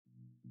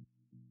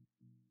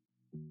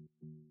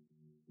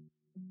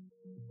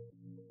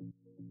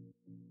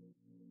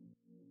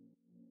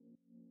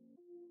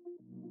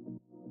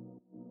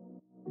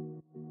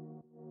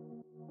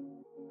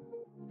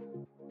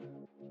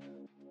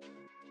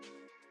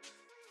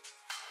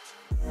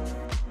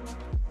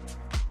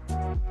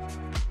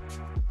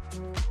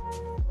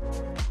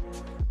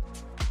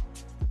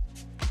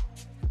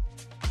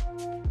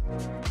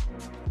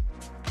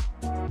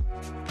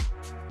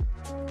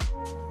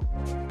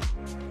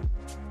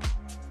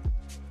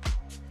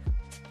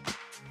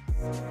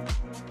We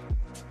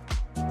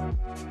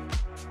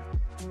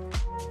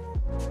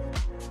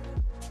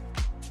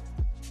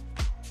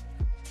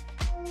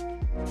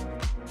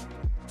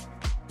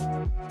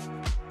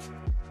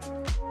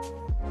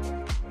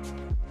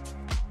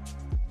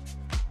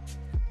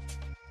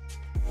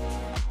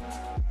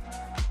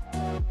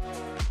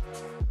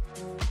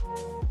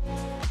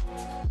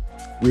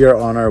are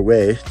on our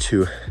way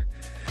to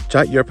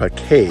Drakyerpa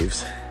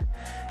Caves,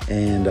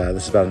 and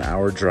this is about an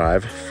hour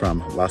drive from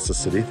Lhasa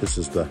city. This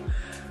is the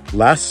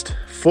last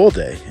full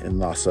day in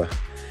Lhasa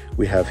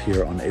we have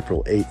here on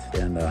April 8th,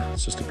 and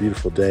it's just a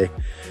beautiful day.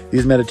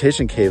 These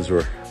meditation caves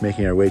we're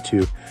making our way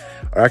to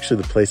are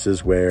actually the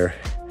places where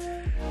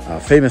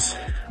famous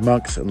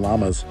monks and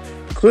lamas,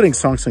 including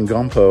Songtsen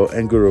Gompo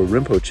and Guru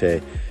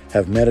Rinpoche,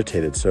 have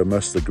meditated. So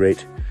most of the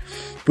great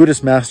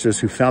Buddhist masters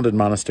who founded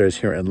monasteries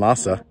here in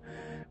Lhasa,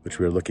 which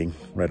we are looking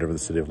right over the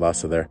city of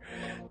Lhasa there,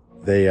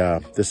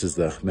 this is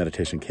the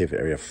meditation cave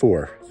area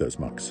for those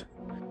monks.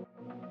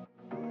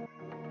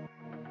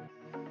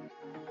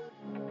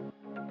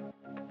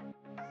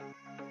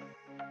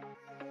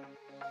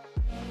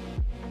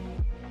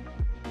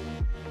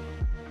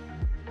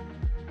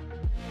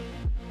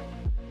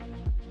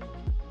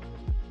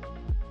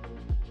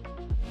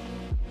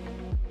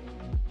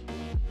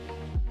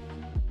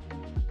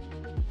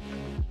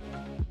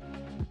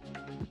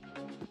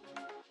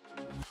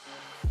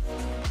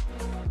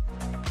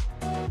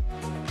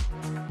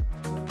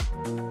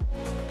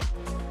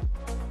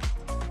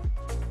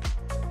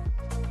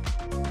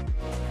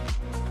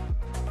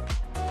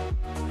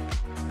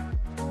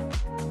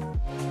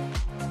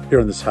 Here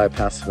on this high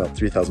pass, about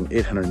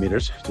 3,800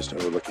 meters, just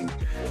overlooking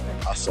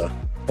Lhasa.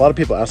 A lot of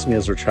people ask me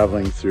as we're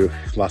traveling through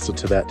Lhasa,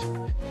 Tibet,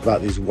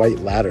 about these white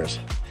ladders.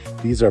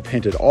 These are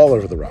painted all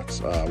over the rocks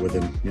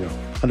within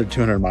 100,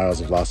 200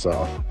 miles of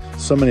Lhasa.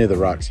 So many of the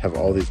rocks have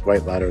all these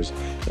white ladders,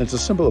 and it's a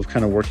symbol of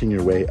kind of working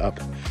your way up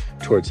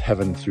towards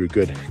heaven through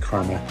good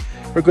karma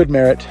or good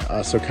merit.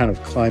 So kind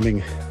of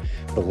climbing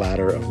the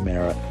ladder of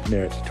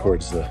merit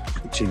towards the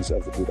teachings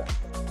of the Buddha.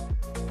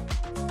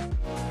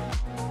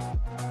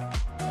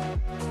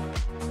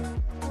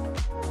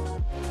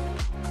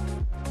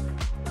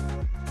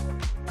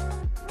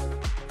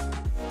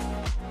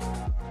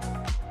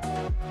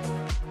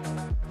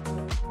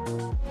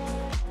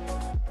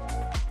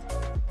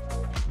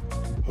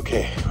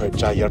 Okay, we're at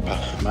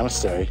Drakyerpa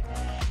Monastery.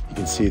 You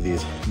can see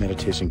these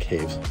meditation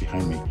caves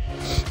behind me.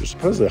 There's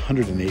supposedly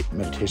 108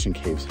 meditation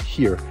caves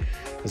here,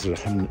 as there are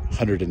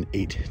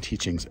 108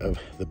 teachings of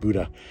the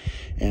Buddha.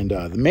 And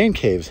the main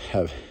caves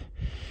have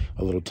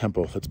a little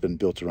temple that's been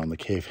built around the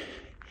cave.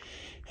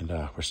 And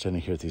we're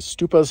standing here at these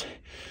stupas,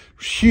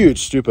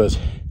 huge stupas.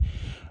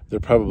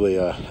 They're probably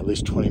at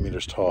least 20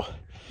 meters tall,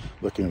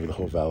 looking over the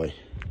whole valley.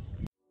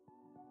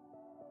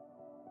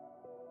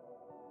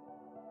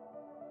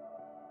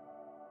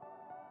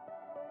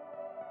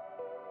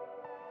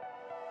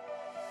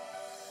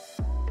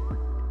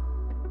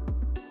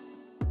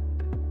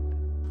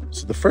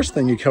 So the first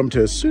thing you come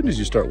to as soon as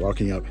you start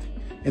walking up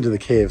into the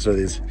caves are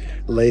these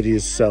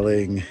ladies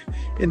selling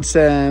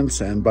incense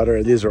and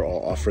butter. These are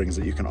all offerings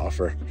that you can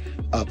offer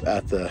up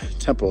at the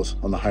temples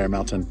on the higher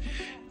mountain.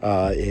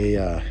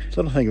 A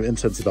little thing of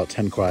incense, about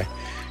 10 kwai.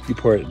 You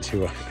pour it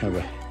into a kind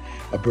of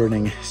a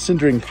burning,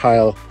 cindering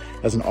pile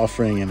as an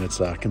offering, and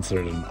it's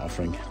considered an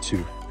offering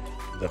to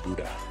the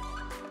Buddha.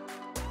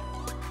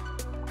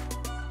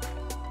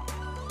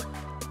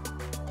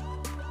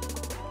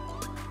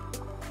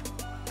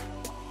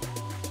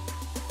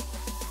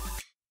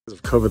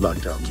 Of COVID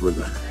lockdowns, we're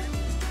the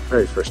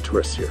very first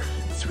tourists here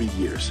in 3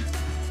 years.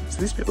 So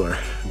these people are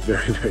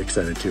very, very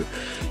excited to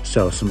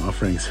sell us some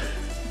offerings.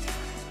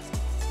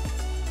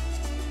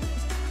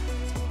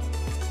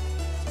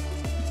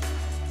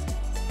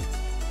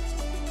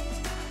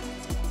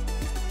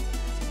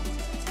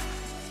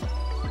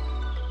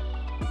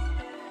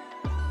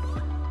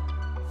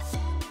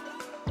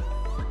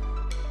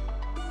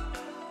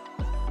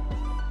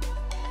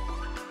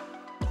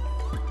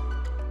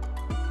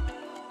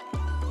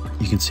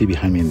 You can see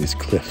behind me in these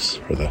cliffs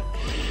are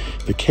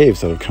the caves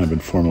that have kind of been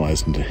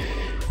formalized into,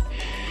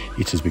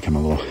 each has become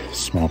a little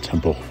small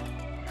temple.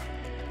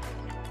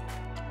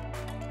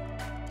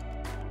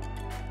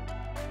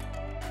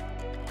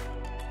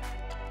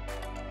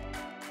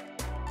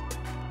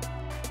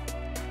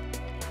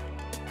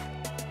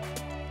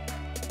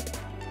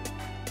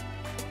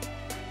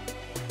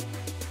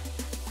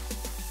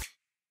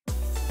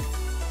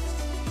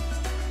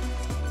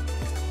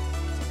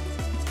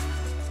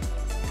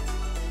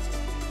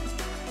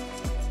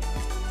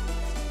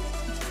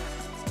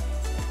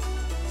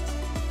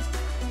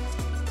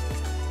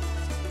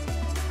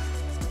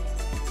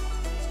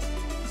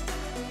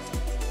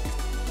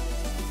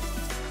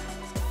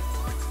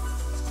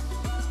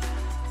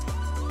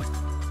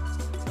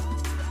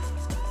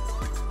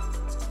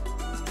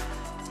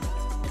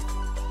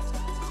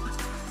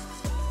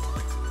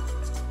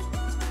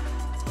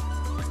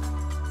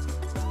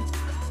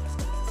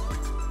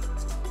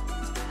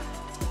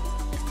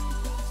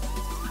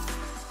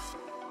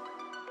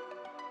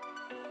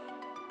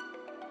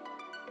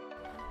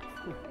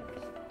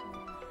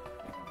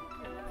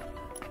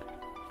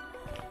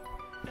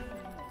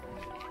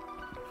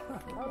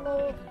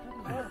 Hello,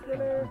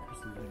 Australia.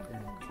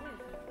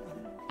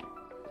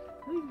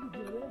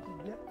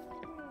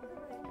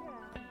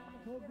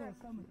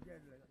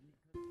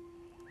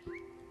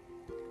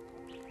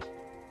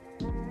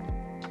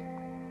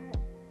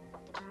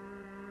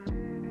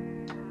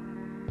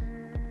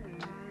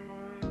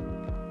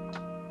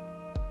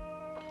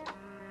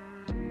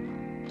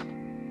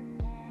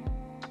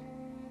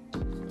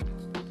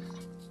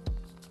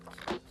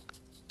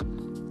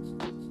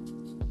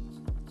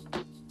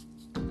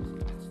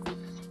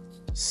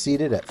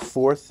 Seated at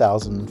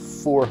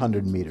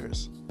 4,400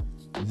 meters,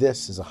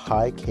 this is a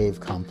high cave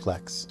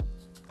complex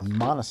and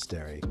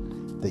monastery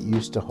that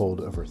used to hold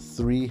over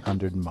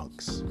 300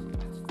 monks.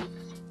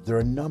 There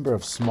are a number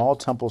of small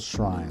temple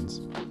shrines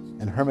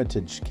and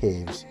hermitage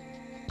caves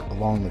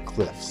along the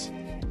cliffs,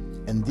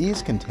 and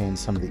these contain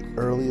some of the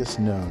earliest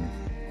known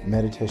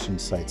meditation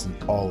sites in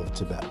all of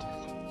Tibet,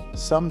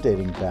 some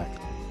dating back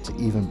to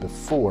even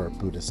before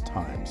Buddhist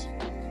times.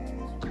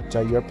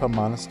 Drakyerpa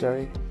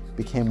Monastery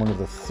became one of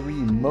the three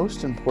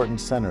most important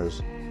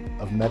centers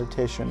of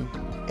meditation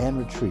and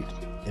retreat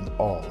in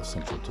all of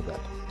central Tibet.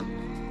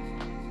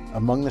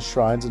 Among the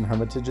shrines and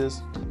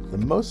hermitages, the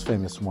most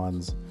famous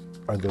ones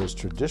are those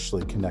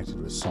traditionally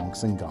connected with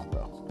Songtsen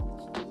Gampo.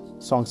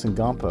 Songtsen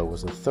Gampo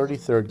was the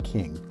 33rd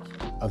king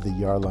of the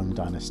Yarlung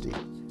dynasty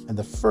and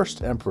the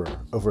first emperor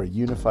over a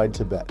unified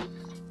Tibet,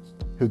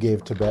 who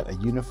gave Tibet a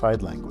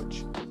unified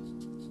language.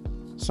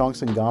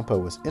 Songtsen Gampo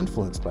was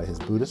influenced by his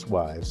Buddhist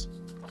wives,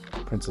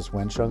 Princess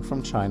Wensheng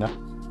from China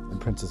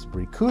and Princess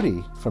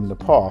Brikudi from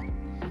Nepal,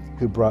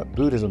 who brought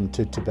Buddhism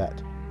to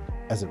Tibet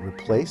as it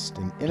replaced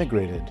and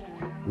integrated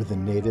with the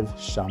native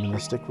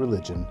shamanistic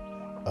religion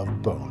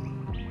of Bon.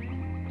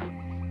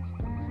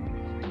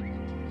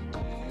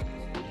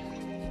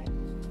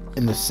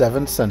 In the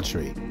 7th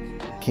century,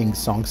 King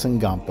Songtsen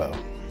Gampo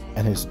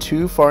and his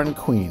two foreign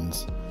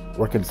queens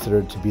were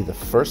considered to be the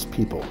first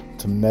people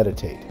to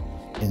meditate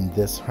in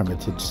this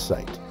hermitage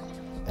site,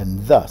 and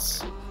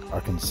thus are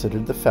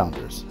considered the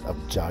founders of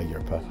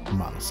Drakyerpa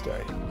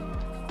Monastery.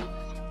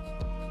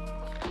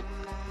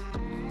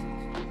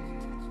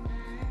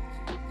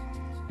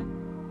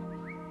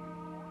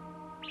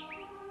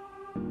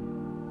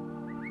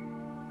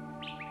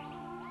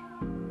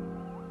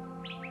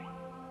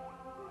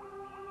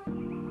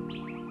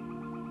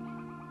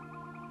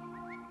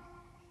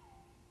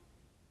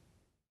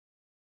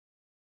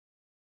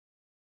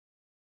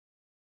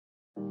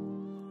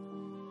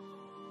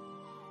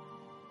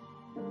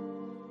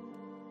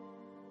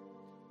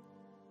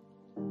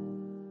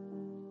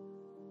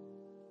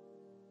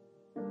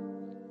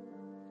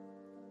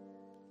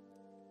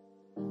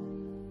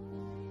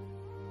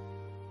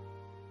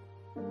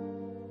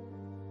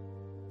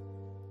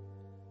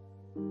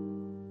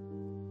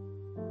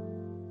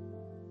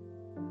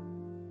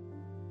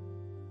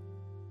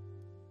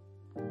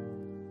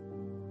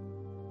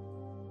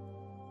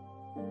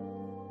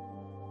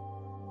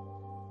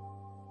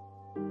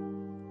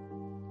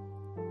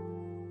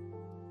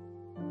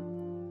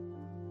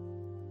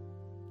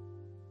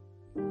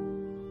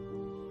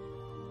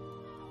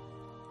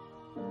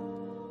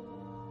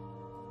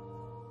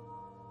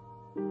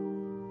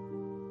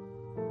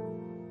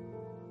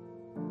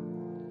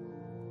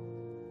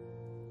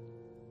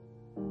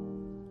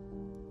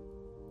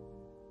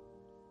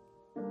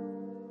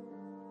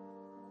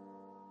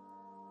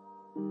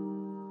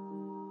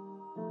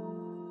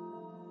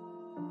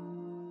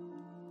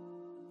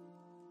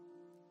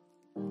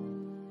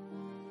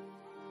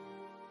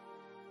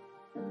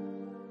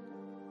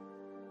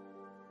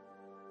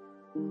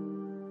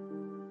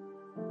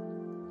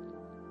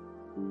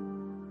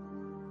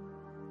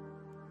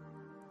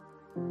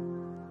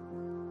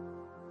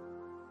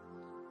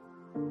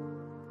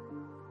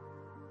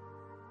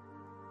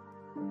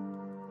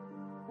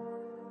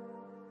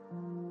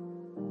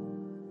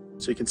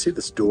 So you can see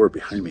this door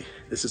behind me.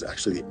 This is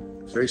actually a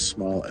very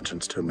small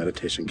entrance to a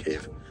meditation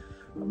cave.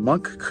 A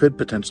monk could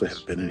potentially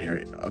have been in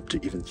here up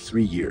to even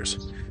 3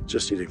 years,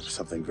 just eating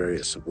something very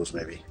as simple as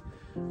maybe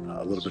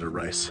a little bit of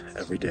rice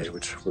every day,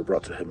 which were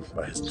brought to him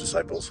by his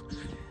disciples.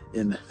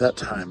 In that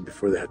time,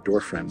 before they had door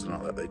frames and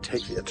all that, they'd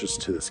take the entrance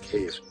to this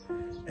cave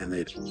and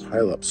they'd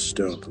pile up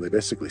stones. They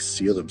basically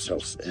seal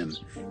themselves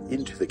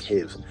into the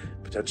cave,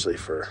 potentially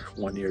for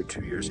 1 year,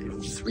 2 years,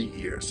 even 3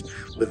 years,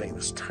 living in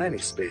this tiny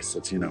space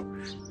that's,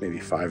 maybe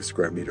 5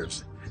 square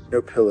meters.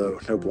 No pillow,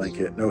 no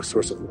blanket, no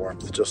source of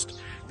warmth,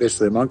 just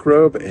basically a monk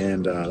robe,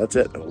 and that's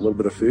it. A little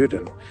bit of food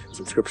and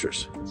some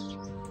scriptures.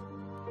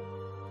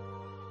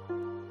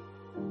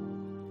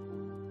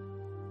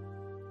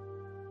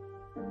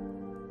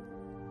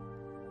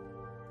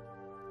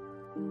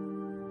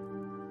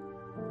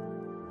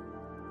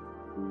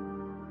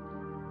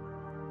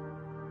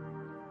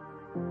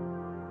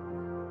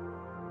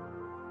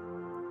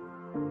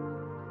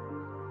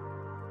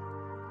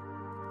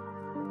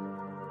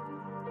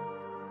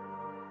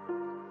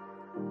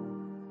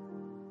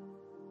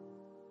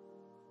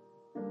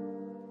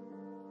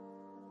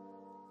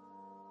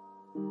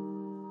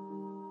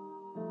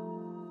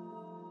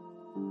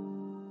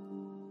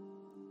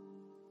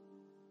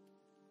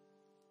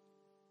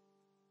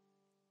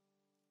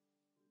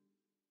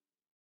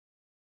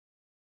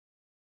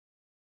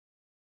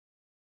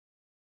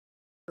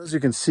 As you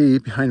can see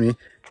behind me,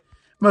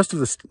 most of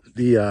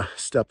the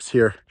steps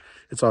here,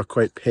 it's all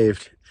quite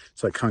paved.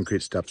 It's like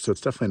concrete steps, so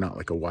it's definitely not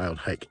like a wild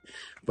hike.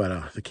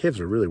 But the caves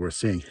are really worth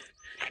seeing.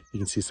 You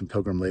can see some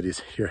pilgrim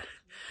ladies here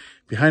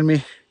behind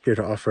me, here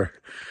to offer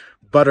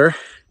butter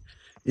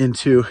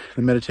into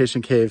the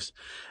meditation caves.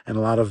 And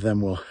a lot of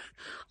them will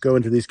go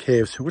into these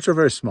caves, which are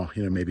very small,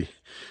 you know, maybe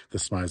the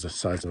size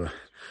of a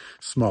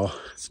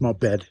small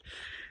bed.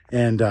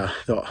 And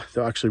they'll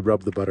actually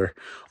rub the butter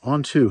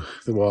onto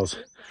the walls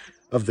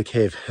of the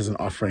cave as an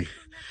offering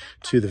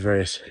to the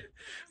various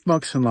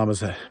monks and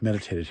lamas that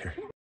meditated here.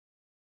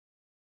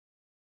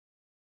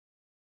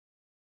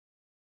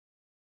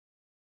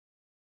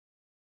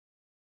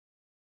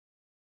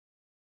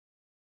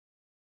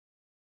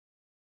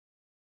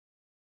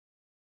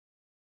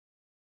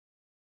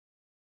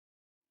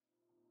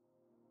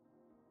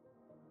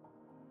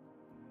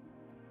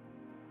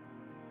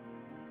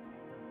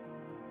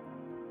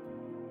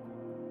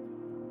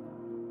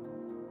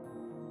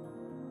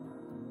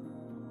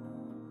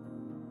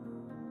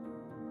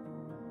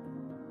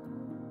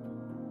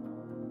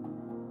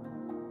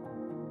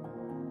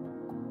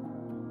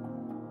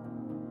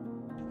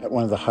 At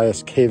one of the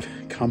highest cave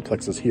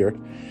complexes here,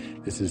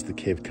 this is the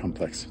cave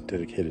complex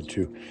dedicated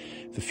to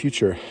the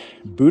future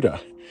Buddha,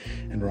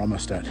 and we're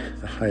almost at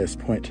the highest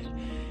point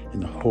in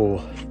the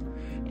whole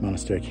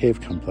monastery cave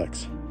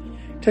complex.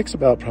 It takes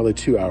about probably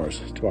 2 hours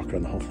to walk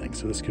around the whole thing,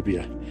 so this could be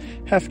a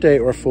half day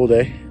or a full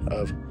day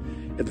of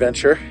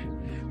adventure.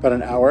 About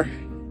an hour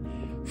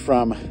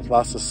from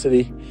Lhasa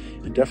city,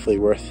 and definitely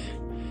worth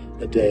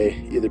a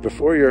day either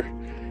before you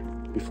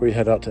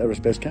head out to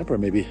Everest Base Camp, or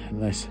maybe a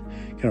nice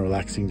kind of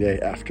relaxing day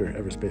after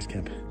Everest Base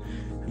Camp.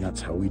 And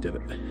that's how we did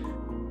it.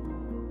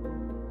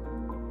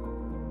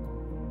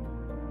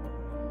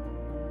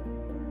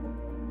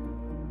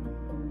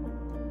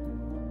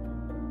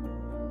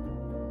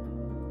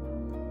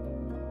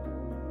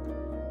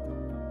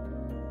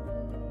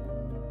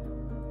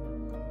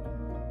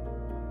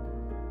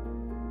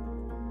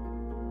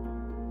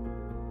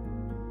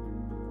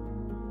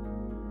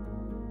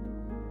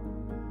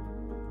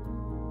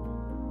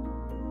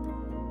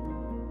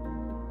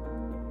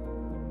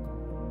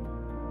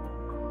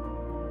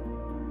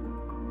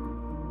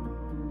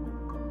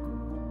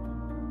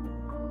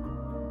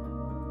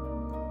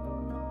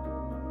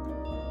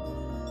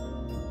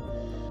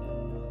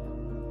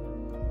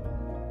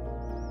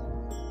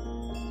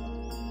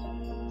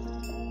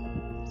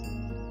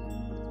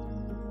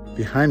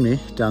 Behind me,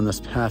 down this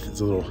path,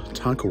 is a little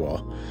Tanka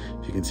wall.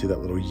 If you can see that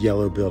little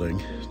yellow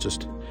building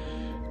just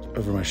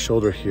over my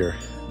shoulder here.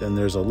 Then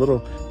there's a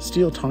little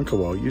steel Tanka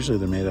wall. Usually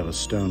they're made out of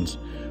stones,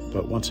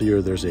 but once a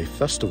year there's a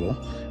festival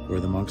where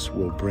the monks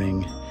will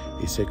bring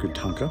a sacred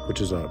Tanka, which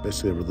is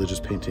basically a religious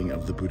painting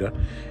of the Buddha.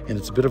 And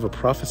it's a bit of a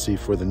prophecy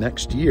for the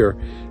next year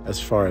as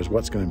far as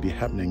what's going to be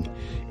happening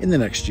in the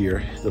next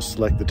year. They'll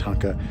select the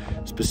Tanka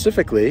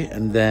specifically,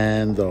 and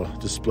then they'll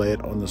display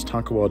it on this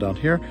Tanka wall down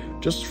here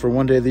just for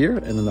one day of the year,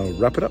 and then they'll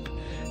wrap it up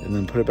and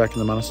then put it back in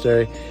the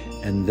monastery.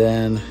 And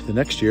then the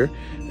next year,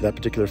 that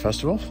particular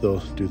festival,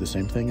 they'll do the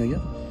same thing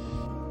again.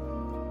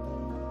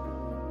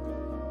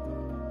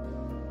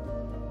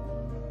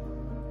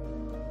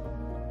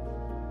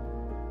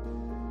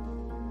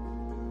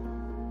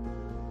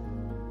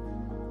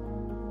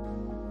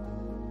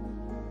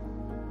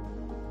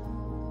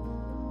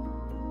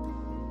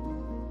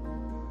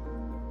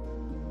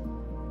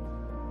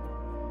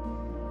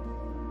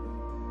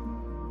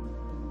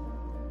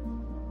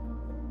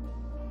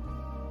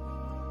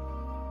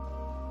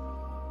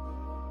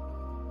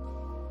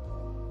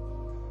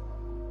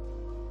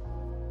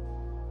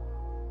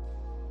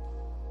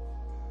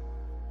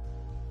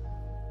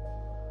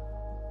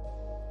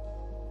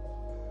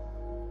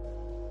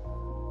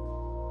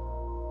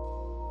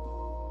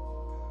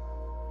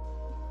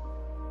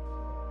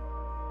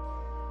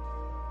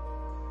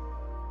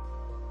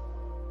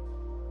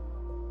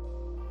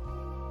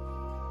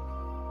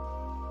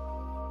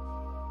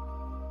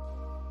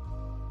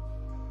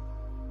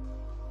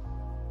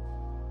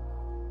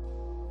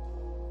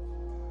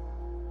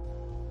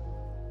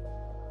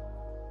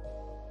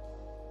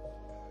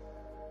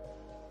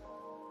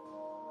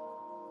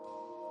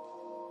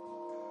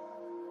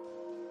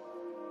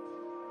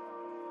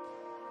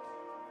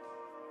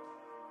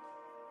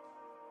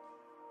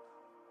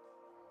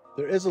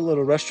 There is a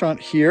little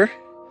restaurant here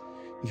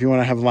if you want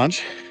to have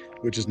lunch,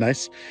 which is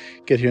nice.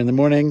 Get here in the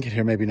morning, get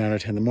here maybe 9 or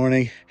 10 in the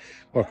morning,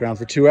 walk around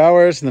for 2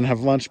 hours, and then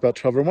have lunch about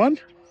 12 or 1,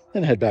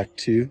 then head back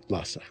to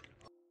Lhasa.